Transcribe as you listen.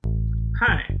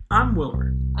Hi, I'm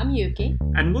Wilmer, I'm Yuki.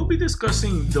 and we'll be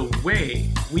discussing the way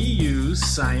we use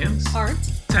science, Art,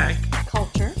 tech,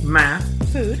 culture, math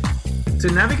food,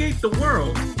 to navigate the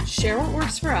world. share what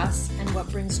works for us and what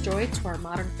brings joy to our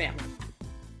modern family.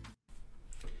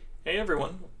 Hey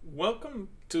everyone, welcome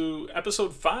to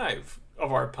episode 5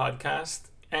 of our podcast,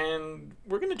 and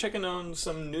we're going to check in on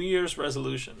some New Year's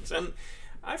resolutions. And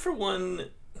I, for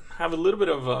one, have a little bit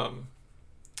of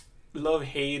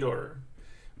love-hate or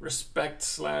respect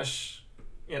 /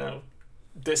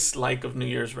 dislike of New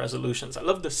Year's resolutions. I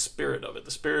love the spirit of it, the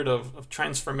spirit of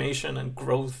transformation and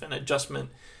growth and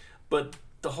adjustment, but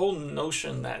the whole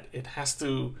notion that it has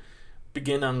to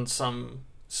begin on some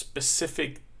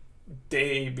specific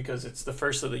day because it's the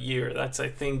first of the year, that's, I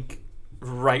think,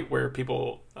 right where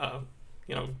people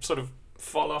sort of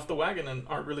fall off the wagon and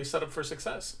aren't really set up for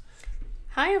success.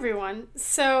 Hi everyone.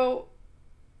 So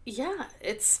yeah,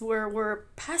 we're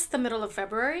past the middle of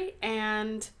February,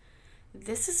 and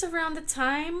this is around the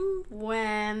time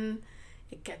when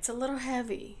it gets a little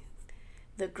heavy.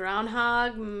 The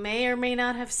groundhog may or may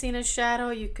not have seen a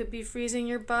shadow. You could be freezing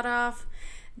your butt off.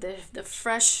 The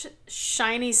fresh,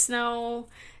 shiny snow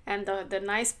and the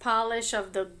nice polish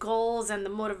of the goals and the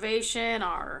motivation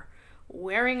are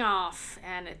wearing off,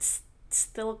 and it's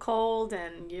still cold,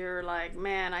 and you're like,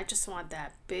 man, I just want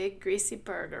that big greasy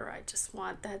burger. I just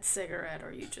want that cigarette,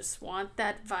 or you just want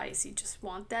that vice. You just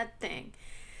want that thing.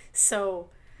 So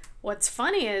what's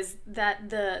funny is that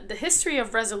the history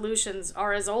of resolutions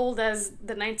are as old as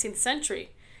the 19th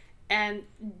century, and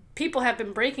people have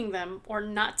been breaking them or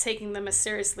not taking them as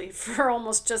seriously for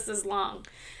almost just as long.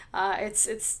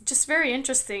 It's just very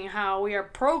interesting how we are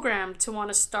programmed to want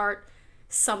to start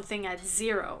something at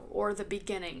zero or the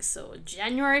beginning. So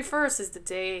January 1st is the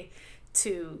day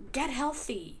to get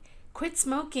healthy, quit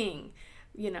smoking,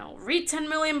 read 10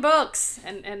 million books,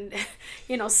 and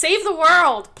save the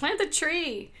world, plant a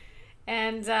tree.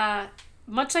 And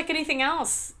much like anything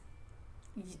else,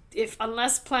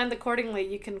 unless planned accordingly,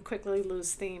 you can quickly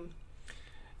lose steam.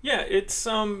 Yeah, it's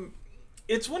one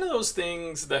of those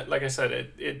things that, like I said,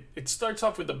 it starts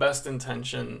off with the best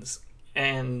intentions,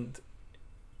 and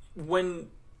when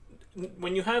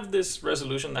you have this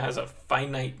resolution that has a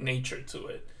finite nature to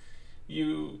it,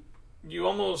 you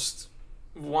almost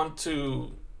want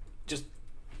to just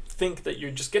think that you're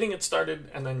just getting it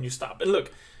started and then you stop. And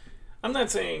look, I'm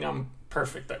not saying I'm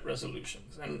perfect at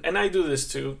resolutions, and I do this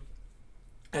too.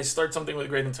 I start something with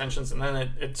great intentions and then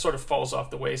it sort of falls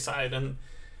off the wayside, and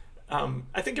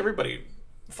I think everybody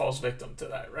falls victim to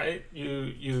that, right?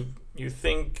 You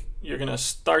think you're gonna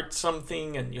start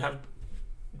something and you have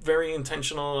very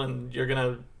intentional and you're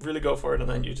gonna really go for it, and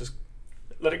then you just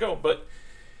let it go. But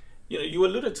you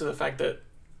alluded to the fact that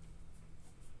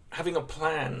having a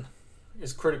plan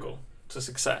is critical to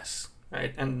success,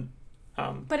 right? And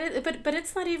but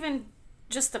it's not even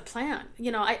just a plan.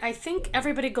 I think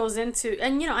everybody goes into,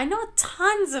 and I know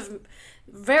tons of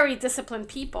very disciplined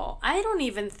people. I don't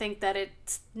even think that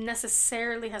it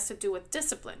necessarily has to do with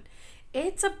discipline.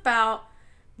 It's about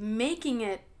making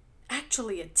it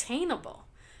actually attainable.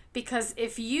 Because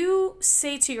if you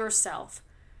say to yourself,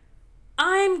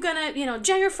 I'm gonna,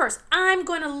 January 1st, I'm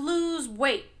gonna lose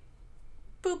weight.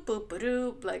 Boop, boop,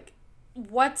 boop, like,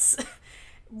 what does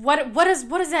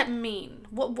that mean?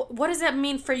 What does that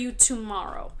mean for you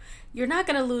tomorrow? You're not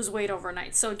gonna lose weight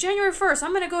overnight. So January 1st,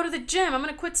 I'm gonna go to the gym. I'm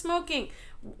gonna quit smoking.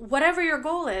 Whatever your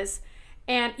goal is.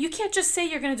 And you can't just say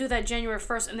you're gonna do that January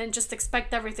 1st and then just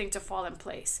expect everything to fall in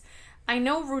place. I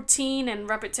know routine and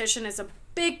repetition is a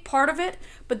big part of it,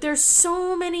 but there's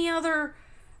so many other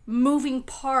moving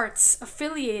parts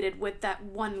affiliated with that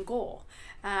one goal.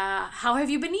 How have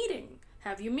you been eating?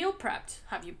 Have you meal prepped?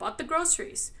 Have you bought the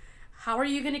groceries? How are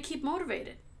you going to keep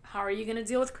motivated? How are you going to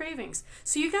deal with cravings?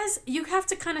 So you have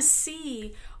to kind of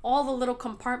see all the little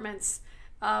compartments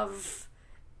of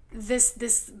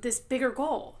this bigger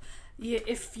goal.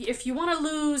 If you want to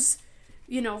lose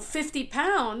 50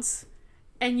 pounds,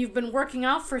 and you've been working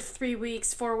out for 3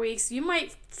 weeks, 4 weeks, you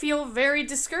might feel very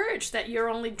discouraged that you're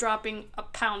only dropping a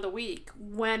pound a week,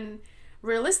 when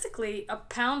realistically, a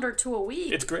pound or two a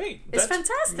week, it's great. It's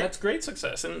fantastic. That's great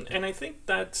success. And I think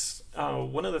that's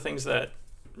one of the things that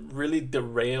really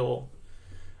derail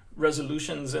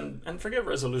resolutions, and forget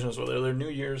resolutions, whether they're New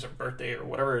Year's or birthday or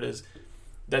whatever it is,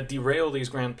 that derail these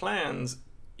grand plans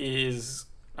is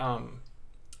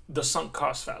the sunk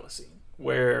cost fallacy,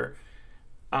 where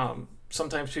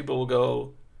sometimes people will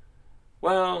go,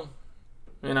 well,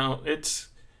 it's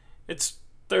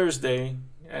Thursday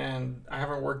and I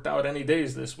haven't worked out any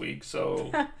days this week,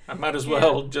 so I might as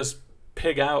well just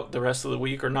pig out the rest of the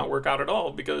week or not work out at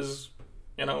all, because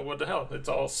You know, what the hell? It's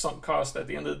all sunk cost at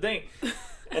the end of the day.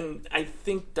 And I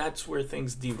think that's where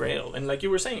things derail. And like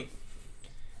you were saying,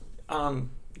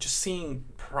 just seeing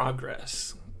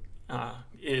progress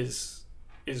is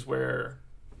where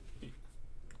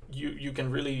you can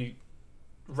really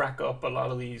rack up a lot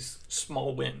of these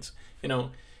small wins. You know,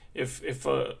 if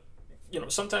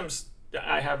sometimes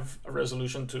I have a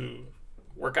resolution to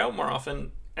work out more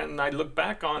often, and I look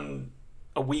back on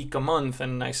a week, a month,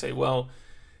 and I say, well,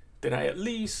 did I at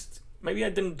least, maybe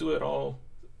I didn't do it all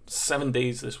 7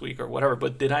 days this week or whatever,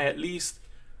 but did I at least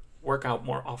work out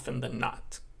more often than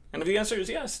not? And if the answer is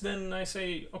yes, then I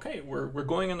say, okay, we're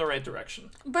going in the right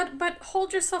direction. But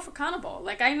hold yourself accountable.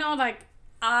 Like, I know, like,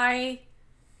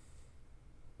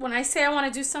 when I say I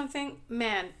want to do something,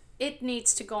 man, it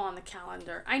needs to go on the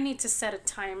calendar. I need to set a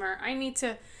timer. I need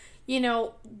to,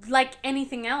 like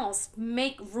anything else,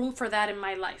 make room for that in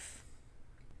my life.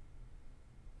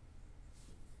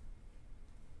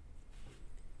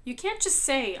 You can't just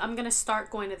say, I'm going to start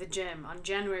going to the gym on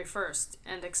January 1st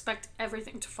and expect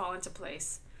everything to fall into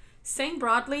place. Saying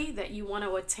broadly that you want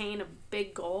to attain a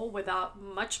big goal without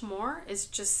much more is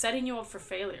just setting you up for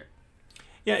failure.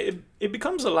 Yeah, it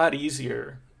becomes a lot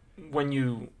easier when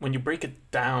you break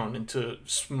it down into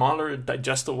smaller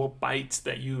digestible bites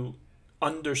that you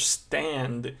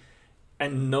understand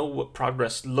and know what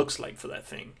progress looks like for that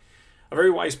thing. A very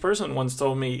wise person once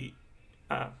told me,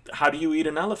 how do you eat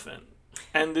an elephant?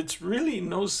 And it's really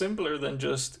no simpler than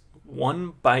just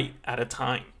one bite at a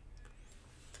time.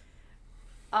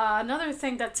 Another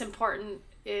thing that's important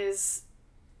is,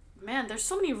 man, there's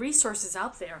so many resources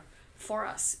out there for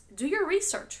us. Do your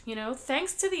research.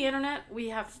 Thanks to the internet, we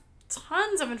have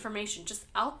tons of information just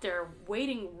out there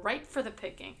waiting right for the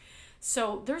picking.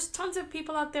 So there's tons of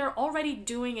people out there already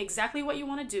doing exactly what you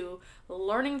want to do,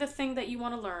 learning the thing that you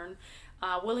want to learn,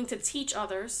 willing to teach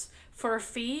others for a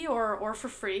fee or for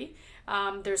free.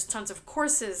 There's tons of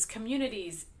courses,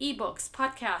 communities, ebooks,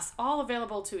 podcasts, all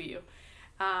available to you.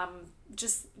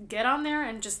 Just get on there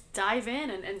and just dive in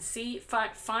and see,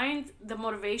 find the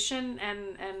motivation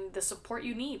and the support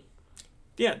you need.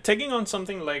 Yeah, taking on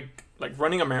something like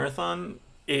running a marathon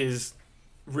is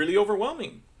really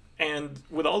overwhelming. And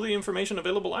with all the information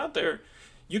available out there,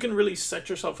 you can really set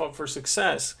yourself up for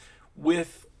success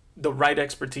with the right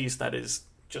expertise that is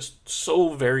just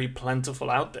so very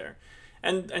plentiful out there.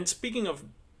 And speaking of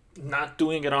not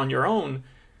doing it on your own,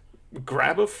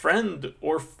 grab a friend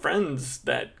or friends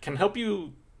that can help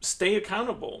you stay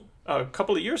accountable. A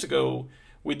couple of years ago,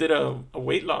 we did a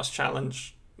weight loss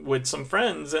challenge with some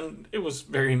friends, and it was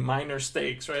very minor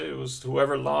stakes, right? It was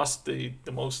whoever lost the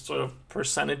most sort of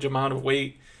percentage amount of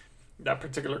weight, that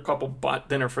particular couple bought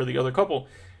dinner for the other couple.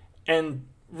 And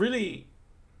really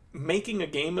making a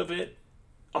game of it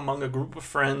among a group of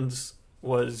friends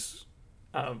was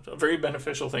a very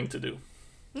beneficial thing to do.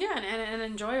 Yeah, and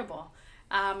enjoyable.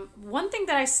 One thing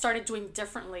that I started doing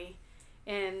differently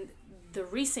in the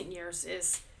recent years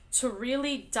is to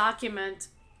really document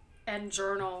and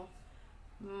journal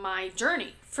my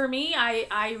journey. For me,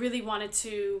 I really wanted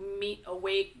to meet a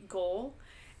weight goal,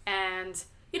 and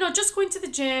just going to the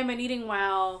gym and eating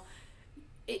well,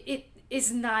 it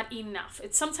is not enough.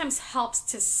 It sometimes helps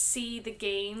to see the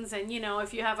gains, and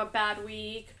if you have a bad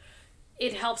week,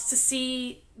 it helps to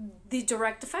see the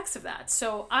direct effects of that.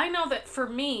 So I know that for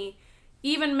me,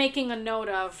 even making a note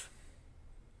of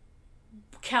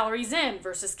calories in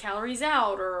versus calories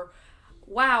out, or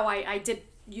wow, I did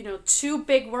 2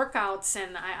 big workouts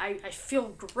and I feel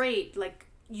great. Like,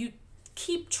 you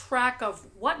keep track of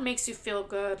what makes you feel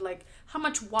good, like how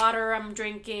much water I'm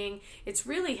drinking. It's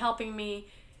really helping me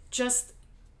just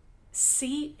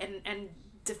see and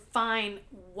define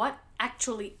what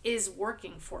actually is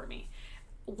working for me.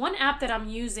 One app that I'm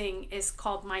using is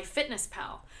called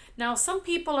MyFitnessPal. Now, some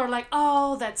people are like,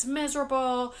 oh, that's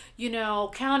miserable,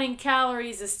 counting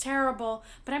calories is terrible.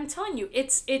 But I'm telling you,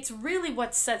 it's really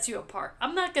what sets you apart.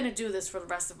 I'm not going to do this for the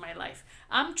rest of my life.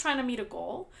 I'm trying to meet a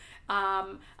goal.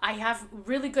 I have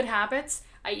really good habits.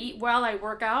 I eat well, I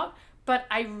work out, but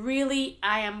I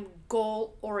am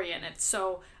goal oriented.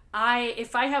 So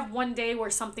if I have one day where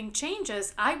something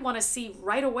changes, I want to see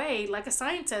right away, like a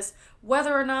scientist,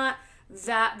 whether or not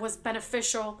that was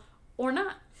beneficial or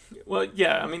not. Well,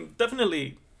 yeah,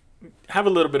 definitely have a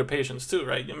little bit of patience too,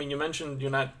 right? You mentioned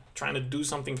you're not trying to do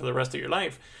something for the rest of your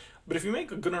life, but if you make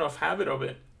a good enough habit of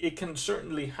it, it can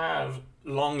certainly have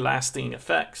long-lasting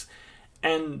effects.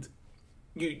 And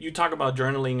you talk about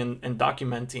journaling and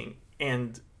documenting,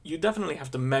 and you definitely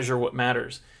have to measure what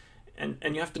matters. And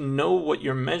you have to know what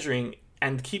you're measuring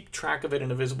and keep track of it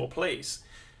in a visible place.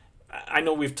 I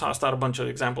know we've tossed out a bunch of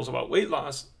examples about weight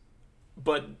loss,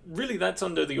 But really, that's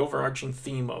under the overarching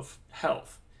theme of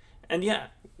health. And yeah,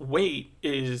 weight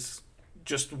is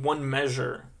just one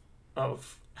measure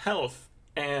of health.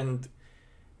 And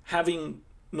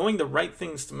knowing the right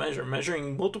things to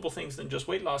measuring multiple things than just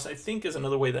weight loss, I think is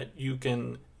another way that you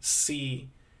can see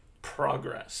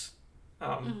progress.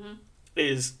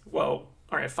 Is, well,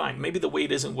 all right, fine. Maybe the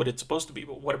weight isn't what it's supposed to be,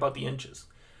 but what about the inches?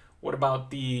 What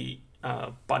about the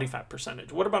body fat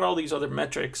percentage? What about all these other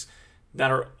metrics that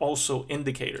are also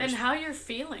indicators? And how you're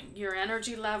feeling, your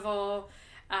energy level,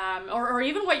 or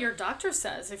even what your doctor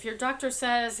says. If your doctor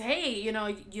says, hey,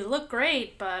 you look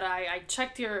great, but I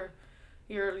checked your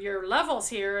levels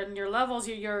here, and your levels,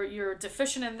 you're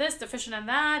deficient in this, deficient in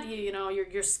that,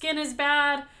 your skin is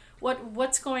bad,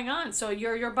 what's going on? So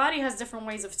your body has different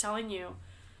ways of telling you,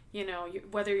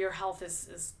 whether your health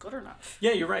is good or not.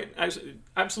 Yeah, you're right.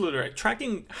 Absolutely right.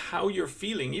 Tracking how you're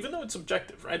feeling, even though it's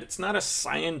subjective, right? It's not a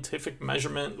scientific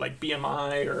measurement like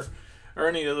BMI or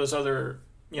any of those other,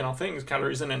 things,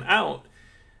 calories in and out.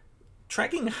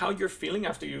 Tracking how you're feeling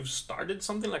after you've started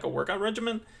something like a workout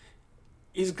regimen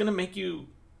is going to make you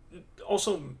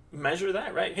also measure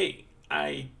that, right? Hey,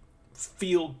 I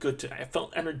feel good today. I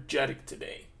felt energetic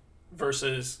today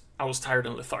versus I was tired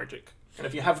and lethargic. And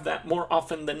if you have that more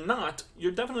often than not,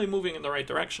 you're definitely moving in the right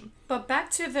direction. But back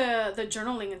to the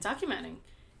journaling and documenting.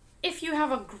 If you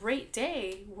have a great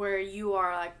day where you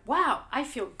are like, wow, I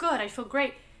feel good, I feel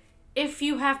great. If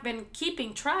you have been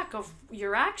keeping track of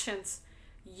your actions,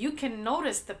 you can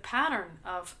notice the pattern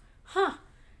of,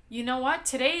 you know what?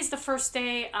 Today is the first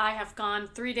day I have gone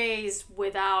 3 days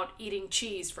without eating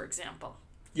cheese, for example.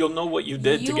 You'll know what you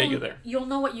did to get you there. You'll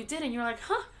know what you did, and you're like,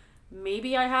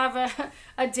 maybe I have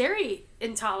a dairy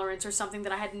intolerance or something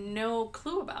that I had no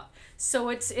clue about. So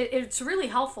it's really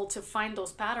helpful to find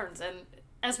those patterns. And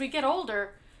as we get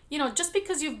older, just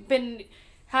because you've been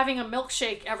having a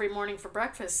milkshake every morning for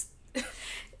breakfast,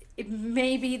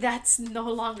 maybe that's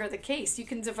no longer the case. You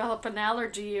can develop an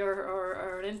allergy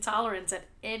or an intolerance at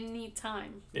any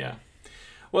time. Yeah.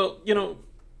 Well,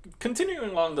 continuing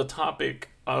along the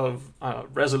topic of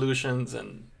resolutions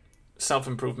and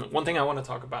self-improvement, one thing I want to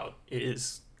talk about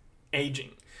is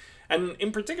aging. And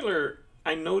in particular,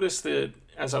 I noticed that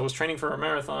as I was training for a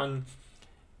marathon,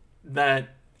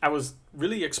 that I was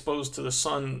really exposed to the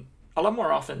sun a lot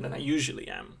more often than I usually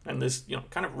am. And this,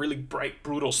 kind of really bright,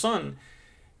 brutal sun.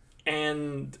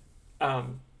 And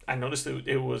I noticed that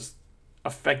it was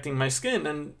affecting my skin.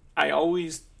 And I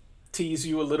always tease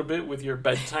you a little bit with your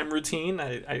bedtime routine.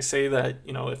 I say that,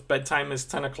 if bedtime is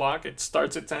 10 o'clock, it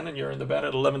starts at 10 and you're in the bed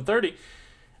at 11:30.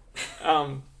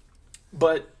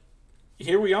 But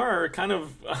here we are kind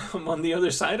of on the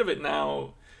other side of it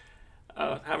now,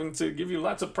 having to give you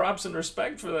lots of props and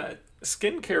respect for that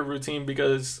skincare routine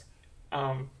because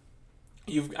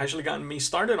you've actually gotten me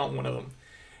started on one of them.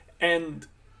 And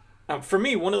for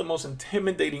me, one of the most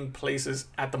intimidating places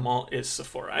at the mall is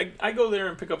Sephora. I go there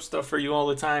and pick up stuff for you all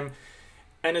the time,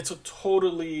 and it's a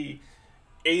totally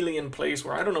alien place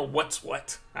where I don't know what's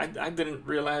what. I didn't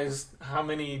realize how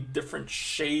many different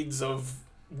shades of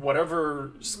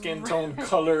whatever skin tone,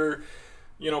 color,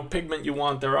 pigment you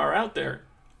want there are out there.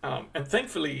 And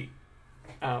thankfully,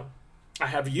 I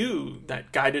have you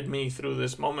that guided me through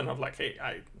this moment of like, hey,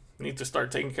 I need to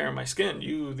start taking care of my skin.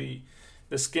 You, the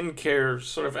skincare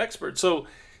sort of expert. So,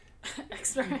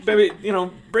 baby,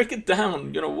 break it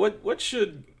down. What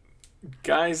should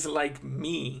guys like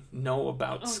me know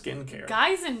about skincare?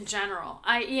 Guys in general.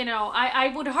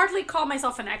 I would hardly call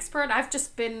myself an expert. I've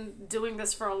just been doing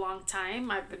this for a long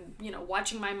time. I've been,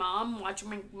 watching my mom,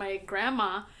 watching my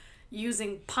grandma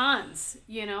using Pond's.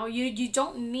 You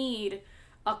don't need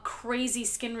a crazy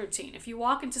skin routine. If you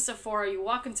walk into Sephora, you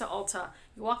walk into Ulta,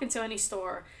 you walk into any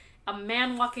store, a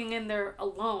man walking in there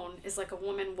alone is like a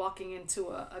woman walking into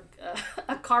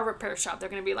a car repair shop. They're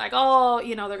going to be like,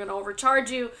 they're going to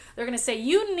overcharge you. They're going to say,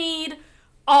 you need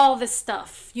all this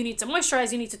stuff. You need to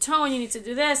moisturize, you need to tone, you need to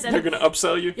do this. And they're going to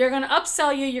upsell you. You're going to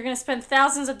upsell you. You're going to spend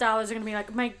thousands of dollars. You're going to be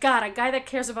like, my God, a guy that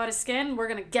cares about his skin, we're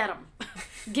going to get him.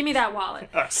 Give me that wallet.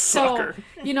 A sucker.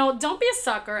 So, don't be a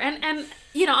sucker. And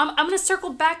I'm going to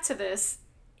circle back to this.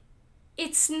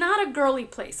 It's not a girly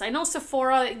place. I know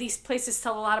Sephora, these places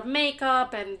sell a lot of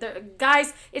makeup, and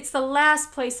guys, it's the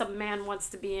last place a man wants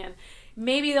to be in.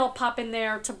 Maybe they'll pop in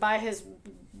there to buy his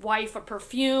wife a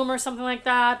perfume or something like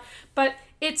that. But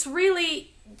it's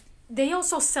really, they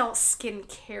also sell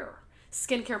skincare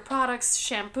products,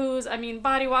 shampoos,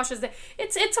 body washes.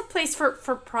 It's a place for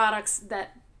products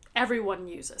that everyone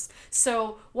uses.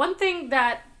 So one thing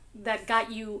that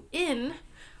got you in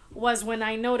was when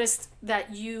I noticed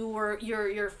that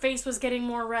your face was getting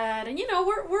more red, and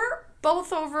we're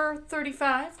both over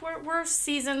 35. We're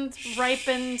seasoned,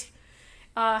 ripened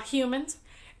humans.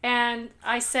 And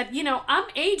I said, I'm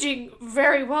aging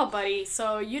very well, buddy,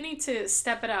 so you need to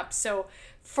step it up. So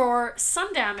for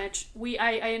sun damage,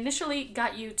 I initially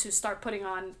got you to start putting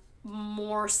on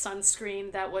more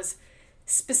sunscreen that was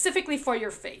specifically for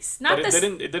your face.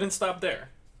 It didn't stop there.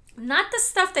 Not the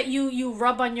stuff that you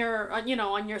rub on your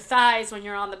on your thighs when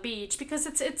you're on the beach, because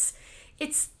it's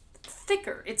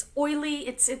thicker, it's oily,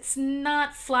 it's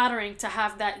not flattering to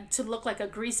have that, to look like a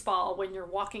grease ball when you're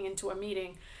walking into a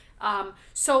meeting.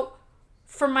 So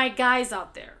for my guys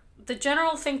out there, the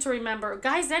general thing to remember,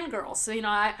 guys and girls, so,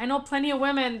 I know plenty of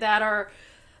women that are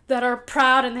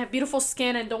proud and have beautiful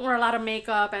skin and don't wear a lot of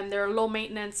makeup and they're low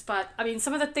maintenance. But I mean,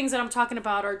 some of the things that I'm talking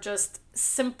about are just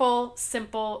simple,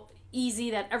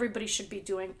 easy, that everybody should be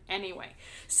doing anyway.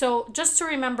 So just to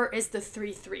remember is the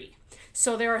 3-3.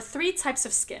 So there are 3 types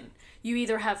of skin. You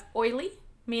either have oily,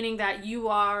 meaning that you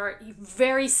are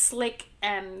very slick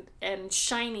and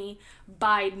shiny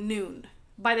by noon.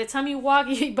 By the time you walk,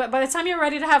 by the time you're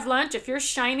ready to have lunch, if you're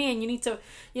shiny and you need to,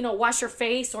 wash your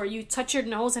face, or you touch your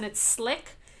nose and it's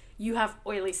slick, you have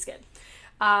oily skin.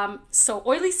 So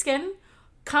oily skin,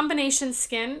 combination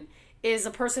skin, is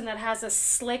a person that has a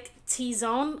slick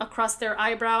T-zone across their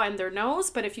eyebrow and their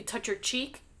nose, but if you touch your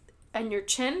cheek and your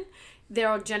chin,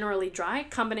 they're generally dry.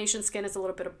 Combination skin is a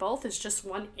little bit of both. It's just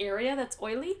one area that's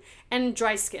oily. And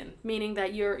dry skin, meaning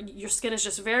that your skin is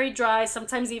just very dry,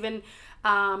 sometimes even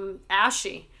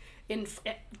ashy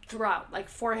throughout, like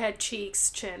forehead,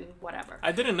 cheeks, chin, whatever.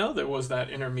 I didn't know there was that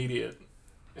intermediate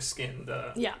skin,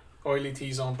 oily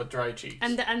T-zone but dry cheeks.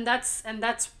 And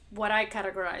that's what I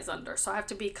categorize under. So I have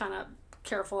to be kind of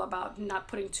careful about not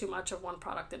putting too much of one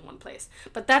product in one place.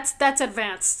 But that's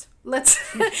advanced.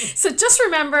 So just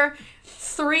remember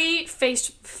 3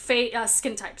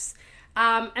 skin types.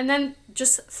 And then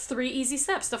just 3 easy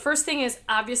steps. The first thing is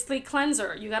obviously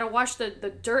cleanser. You got to wash the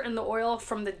dirt and the oil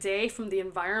from the day, from the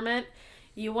environment.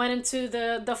 You went into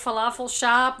the falafel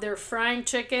shop, they're frying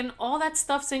chicken, all that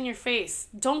stuff's in your face.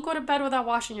 Don't go to bed without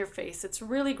washing your face. It's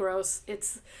really gross.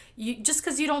 Just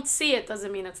because you don't see it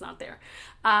doesn't mean it's not there.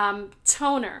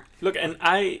 Toner. Look, and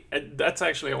that's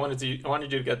actually, I wanted you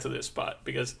to get to this spot,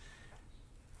 because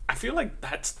I feel like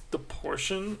that's the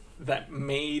portion that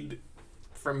made,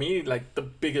 for me, like the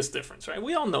biggest difference, right?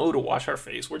 We all know to wash our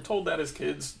face. We're told that as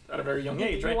kids at a very young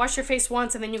age, right? You wash your face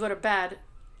once and then you go to bed.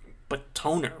 But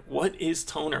toner, what is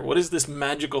toner? What is this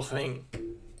magical thing?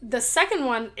 The second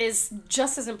one is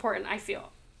just as important, I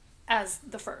feel, as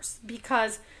the first,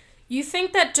 because you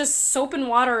think that just soap and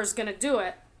water is going to do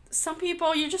it. Some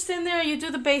people, you're just in there, you do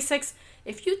the basics.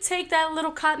 If you take that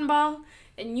little cotton ball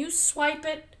and you swipe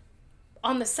it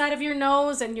on the side of your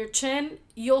nose and your chin,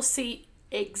 you'll see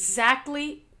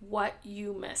exactly what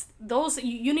you missed.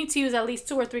 You need to use at least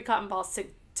 2 or 3 cotton balls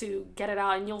to get it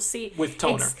out, and you'll see with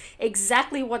toner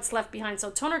exactly what's left behind. So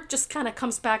toner just kind of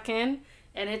comes back in,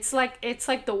 and it's like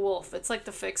the wolf. It's like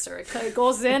the fixer. It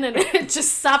goes in and it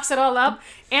just sops it all up,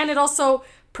 and it also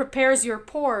prepares your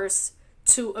pores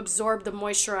to absorb the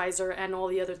moisturizer and all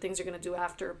the other things you're going to do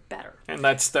after better. And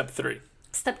that's step 3.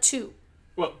 Step 2.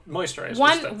 Well,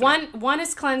 moisturizer. One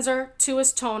is cleanser, 2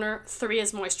 is toner, 3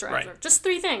 is moisturizer. Right. Just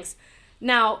 3 things.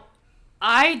 Now,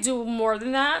 I do more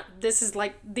than that. This is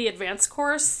like the advanced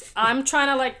course. I'm trying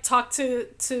to like talk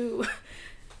to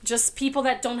just people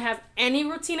that don't have any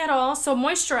routine at all. So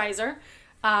moisturizer,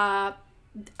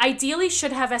 ideally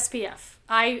should have SPF.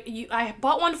 I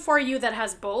bought one for you that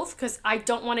has both, because I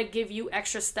don't want to give you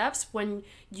extra steps when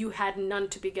you had none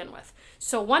to begin with.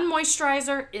 So one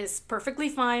moisturizer is perfectly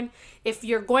fine. If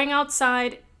you're going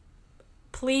outside,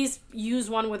 please use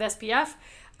one with SPF.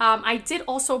 I did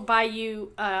also buy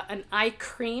you an eye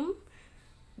cream.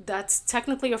 That's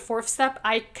technically a 4th step.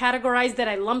 I categorized that,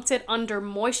 I lumped it under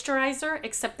moisturizer,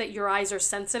 except that your eyes are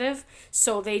sensitive,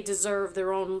 so they deserve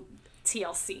their own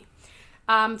TLC.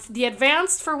 The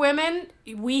advanced for women,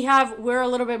 we're a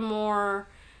little bit more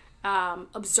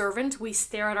observant. We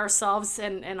stare at ourselves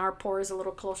and our pores a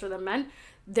little closer than men.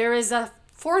 There is a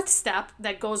 4th step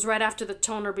that goes right after the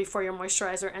toner before your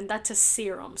moisturizer, and that's a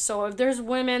serum. So if there's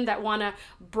women that want to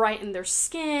brighten their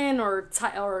skin or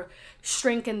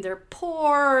shrink their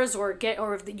pores, or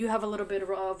if you have a little bit of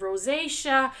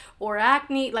rosacea or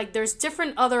acne, like there's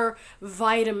different other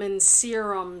vitamin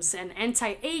serums and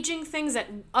anti-aging things that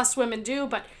us women do.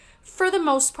 But for the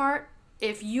most part,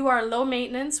 if you are low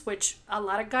maintenance, which a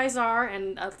lot of guys are,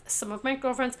 and some of my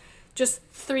girlfriends, just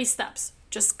 3 steps.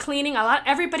 Just cleaning.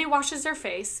 Everybody washes their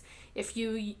face. If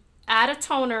you add a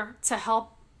toner to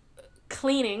help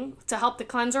the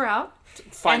cleanser out,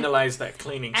 finalize that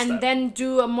cleaning step, and then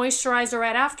do a moisturizer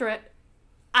right after it,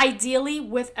 ideally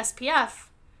with SPF,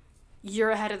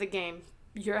 you're ahead of the game.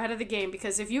 You're ahead of the game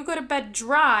because if you go to bed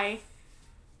dry,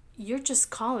 you're just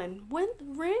calling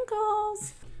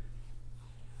wrinkles.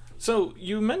 So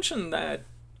you mentioned that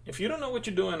if you don't know what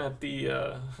you're doing at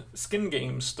the Skin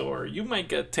Games store, you might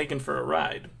get taken for a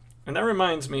ride. And that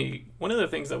reminds me, one of the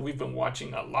things that we've been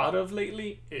watching a lot of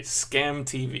lately is Scam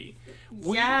TV.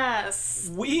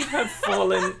 Yes. We have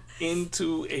fallen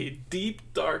into a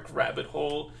deep, dark rabbit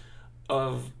hole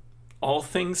of all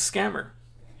things scammer,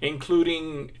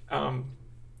 including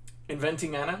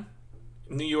Inventing Anna,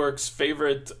 New York's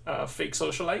favorite fake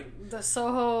socialite. The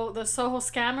Soho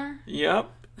scammer. Yep.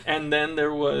 And then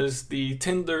there was the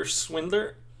Tinder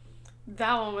swindler.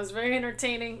 That one was very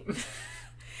entertaining.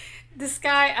 This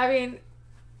guy, I mean,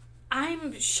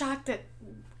 I'm shocked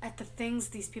at the things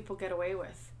these people get away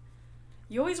with.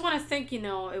 You always want to think,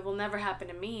 it will never happen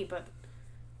to me, but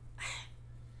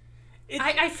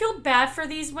I feel bad for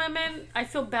these women. I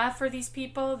feel bad for these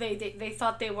people. They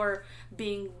thought they were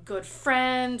being good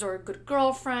friends or good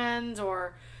girlfriends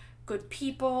or good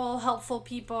people, helpful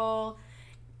people.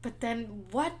 But then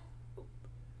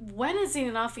when is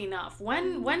enough?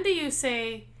 When do you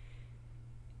say,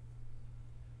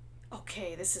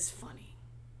 okay, this is funny?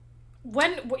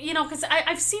 Because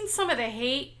I've seen some of the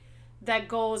hate that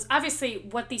goes, obviously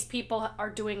what these people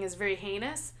are doing is very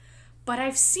heinous, but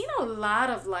I've seen a lot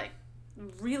of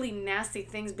really nasty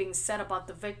things being said about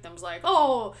the victims, like,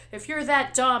 oh, if you're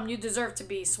that dumb, you deserve to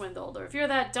be swindled, or if you're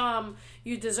that dumb,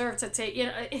 you deserve to take,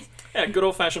 yeah, good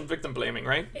old-fashioned victim blaming,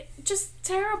 right? Just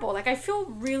terrible. I feel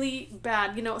really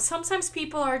bad. Sometimes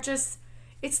people are just,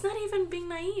 it's not even being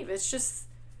naive, it's just,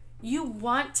 you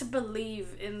want to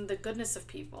believe in the goodness of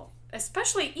people,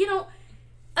 especially,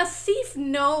 a thief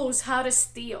knows how to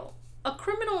steal. A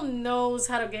criminal knows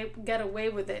how to get away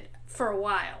with it for a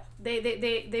while.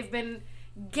 They've been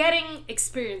getting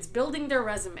experience, building their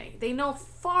resume. They know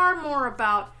far more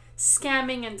about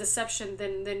scamming and deception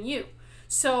than you.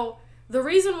 So the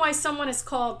reason why someone is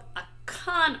called a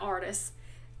con artist,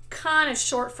 con is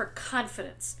short for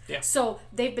confidence. Yeah. So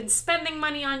they've been spending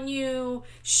money on you,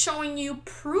 showing you,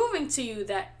 proving to you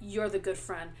that you're the good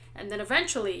friend, and then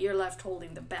eventually you're left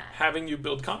holding the bag. Having you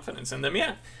build confidence in them,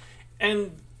 yeah.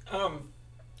 And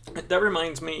that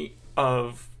reminds me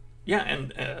of,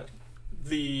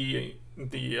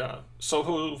 the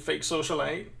Soho fake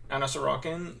socialite, Anna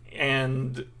Sorokin,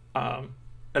 and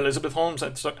Elizabeth Holmes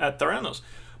at Theranos.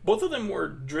 Both of them were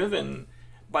driven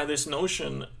by this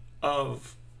notion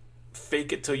of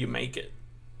fake it till you make it.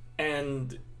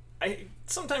 And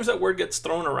sometimes that word gets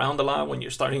thrown around a lot when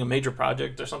you're starting a major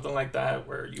project or something like that,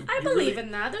 where I believe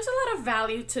in that. There's a lot of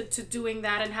value to doing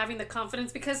that and having the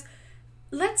confidence, because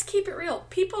let's keep it real.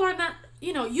 People are not,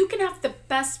 you can have the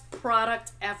best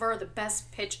product ever, the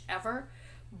best pitch ever,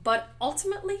 but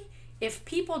ultimately, if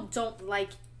people don't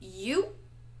like you,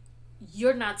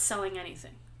 you're not selling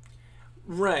anything.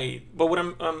 Right. But what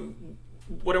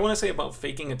I want to say about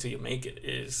faking it till you make it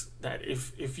is that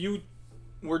if you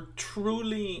were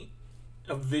truly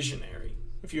a visionary,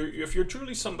 if you're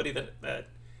truly somebody that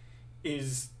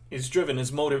is driven,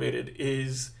 is motivated,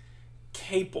 is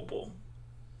capable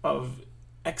of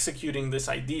executing this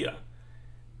idea,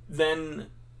 then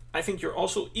I think you're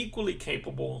also equally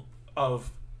capable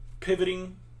of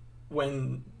pivoting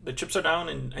when the chips are down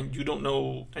and you don't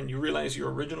know, and you realize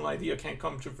your original idea can't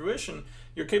come to fruition.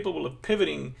 You're capable of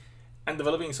pivoting and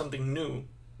developing something new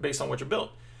based on what you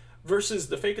built, versus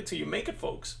the fake it till you make it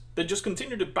folks that just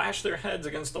continue to bash their heads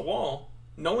against the wall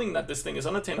knowing that this thing is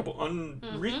unattainable,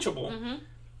 unreachable,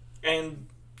 and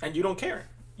you don't care.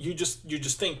 You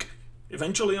just think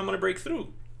eventually I'm going to break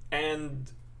through. And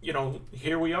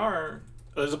here we are,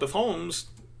 Elizabeth Holmes,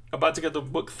 about to get the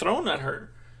book thrown at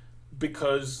her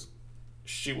because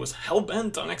she was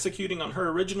hell-bent on executing on her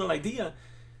original idea.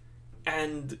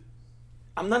 And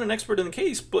I'm not an expert in the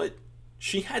case, but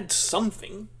she had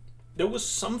something. There was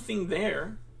something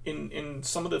there in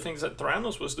some of the things that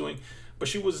Theranos was doing, but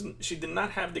she did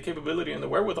not have the capability and the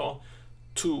wherewithal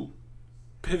to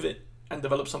pivot and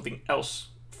develop something else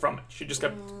from it. She just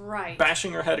kept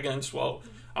bashing her head against, well,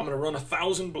 I'm going to run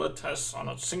 1,000 blood tests on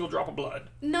a single drop of blood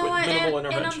with minimal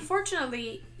intervention. And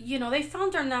unfortunately, they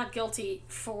found her not guilty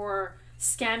for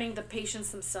scamming the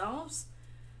patients themselves.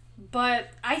 But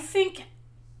I think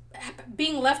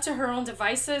being left to her own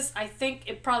devices, I think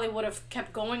it probably would have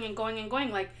kept going and going and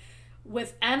going. Like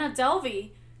with Anna Delvey,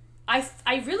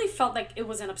 I really felt like it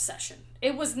was an obsession.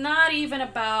 It was not even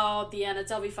about the Anna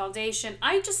Delvey Foundation.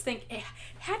 I just think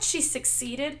had she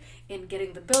succeeded in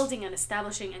getting the building and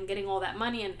establishing and getting all that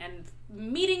money and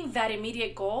meeting that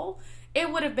immediate goal,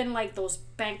 it would have been like those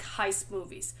bank heist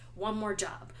movies. One more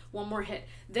job, one more hit.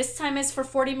 This time is for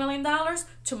 $40 million.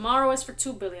 Tomorrow is for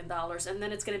 $2 billion. And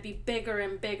then it's going to be bigger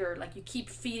and bigger. Like, you keep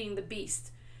feeding the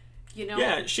beast. You know?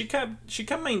 Yeah, she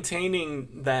kept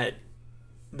maintaining that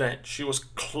she was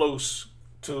close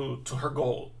to her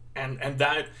goal. And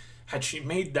that, had she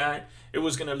made that, it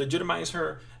was going to legitimize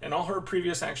her and all her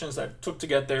previous actions that took to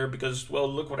get there because, well,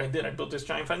 look what I did. I built this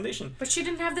giant foundation. But she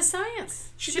didn't have the science.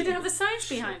 She didn't have the science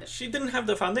behind it. She didn't have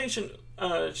the foundation.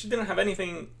 She didn't have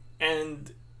anything.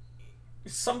 And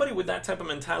somebody with that type of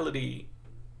mentality,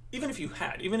 even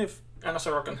if Anna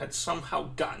Sorokin had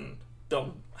somehow gotten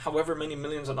the however many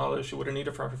millions of dollars she would have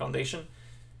needed for her foundation,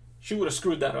 she would have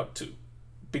screwed that up too.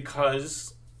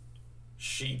 Because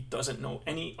she doesn't know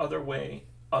any other way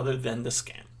other than the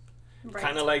scam. Right.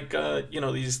 Kind of like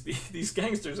these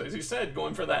gangsters, as you said,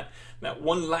 going for that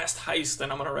one last heist,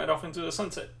 and I'm gonna ride off into the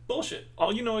sunset. Bullshit.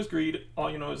 All you know is greed.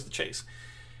 All you know is the chase.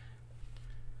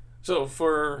 So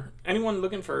for anyone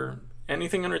looking for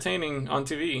anything entertaining on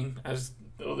TV, as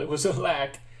though there was a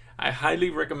lack, I highly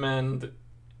recommend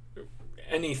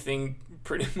anything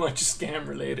pretty much scam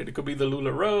related. It could be the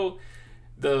LuLaRoe,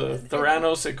 the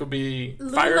Theranos. It could be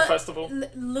Fire Festival.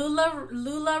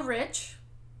 LuLaRich.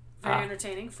 Very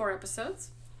entertaining. 4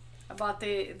 episodes about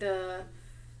the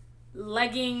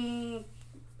legging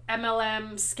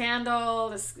MLM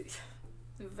scandal. It's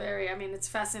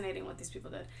fascinating what these people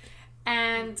did.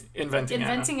 And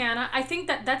Inventing Anna. I think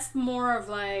that's more of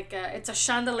like it's a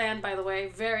Shondaland, by the way.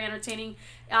 Very entertaining,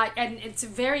 and it's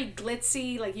very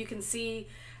glitzy. Like, you can see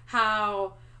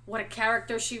what a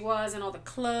character she was, and all the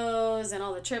clothes and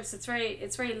all the trips. It's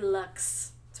very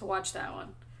luxe to watch that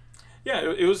one.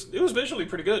 Yeah, it was visually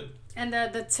pretty good. And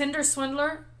the Tinder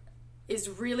Swindler is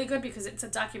really good because it's a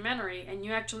documentary, and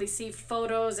you actually see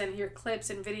photos and hear clips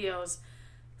and videos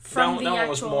from the actual. That one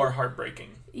was more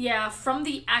heartbreaking. Yeah, from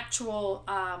the actual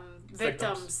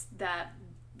victims that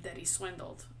he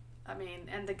swindled. I mean,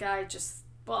 and the guy just,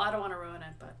 well, I don't want to ruin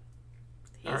it, but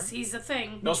he's a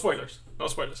thing. No spoilers.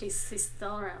 He's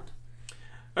still around.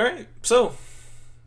 All right, so